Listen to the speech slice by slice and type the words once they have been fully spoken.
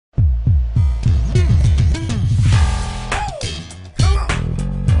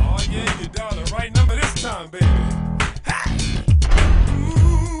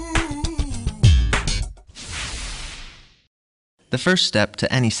first step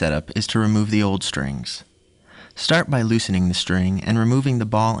to any setup is to remove the old strings. Start by loosening the string and removing the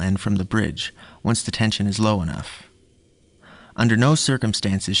ball end from the bridge once the tension is low enough. Under no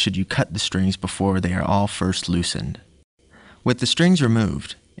circumstances should you cut the strings before they are all first loosened. With the strings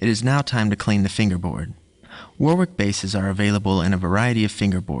removed, it is now time to clean the fingerboard. Warwick bases are available in a variety of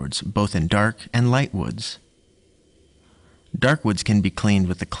fingerboards, both in dark and light woods. Dark woods can be cleaned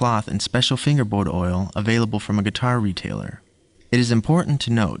with the cloth and special fingerboard oil available from a guitar retailer. It is important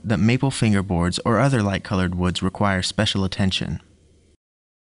to note that maple fingerboards or other light-colored woods require special attention.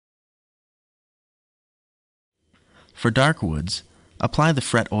 For dark woods, apply the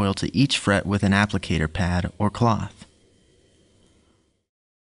fret oil to each fret with an applicator pad or cloth.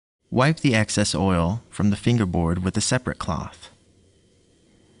 Wipe the excess oil from the fingerboard with a separate cloth.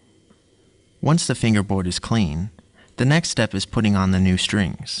 Once the fingerboard is clean, the next step is putting on the new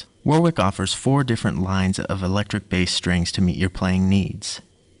strings. Warwick offers 4 different lines of electric bass strings to meet your playing needs.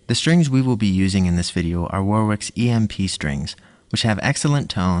 The strings we will be using in this video are Warwick's EMP strings, which have excellent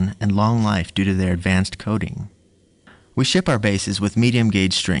tone and long life due to their advanced coating. We ship our basses with medium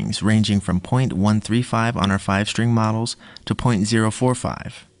gauge strings ranging from .135 on our 5-string models to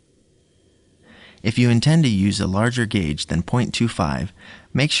 .045. If you intend to use a larger gauge than .25,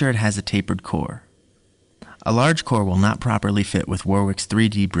 make sure it has a tapered core. A large core will not properly fit with Warwick's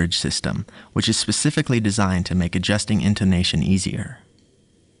 3D bridge system, which is specifically designed to make adjusting intonation easier.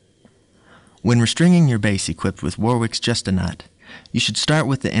 When restringing your bass equipped with Warwick's Just-A-Nut, you should start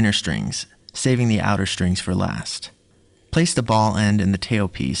with the inner strings, saving the outer strings for last. Place the ball end in the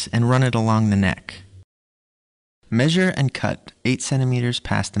tailpiece and run it along the neck. Measure and cut 8 cm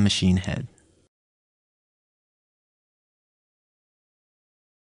past the machine head.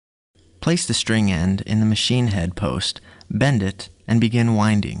 Place the string end in the machine head post, bend it, and begin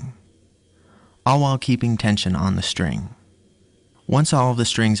winding, all while keeping tension on the string. Once all of the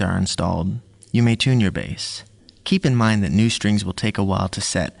strings are installed, you may tune your bass. Keep in mind that new strings will take a while to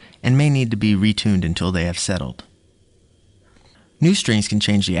set and may need to be retuned until they have settled. New strings can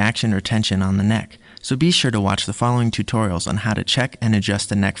change the action or tension on the neck, so be sure to watch the following tutorials on how to check and adjust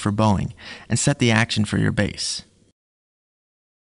the neck for bowing and set the action for your bass.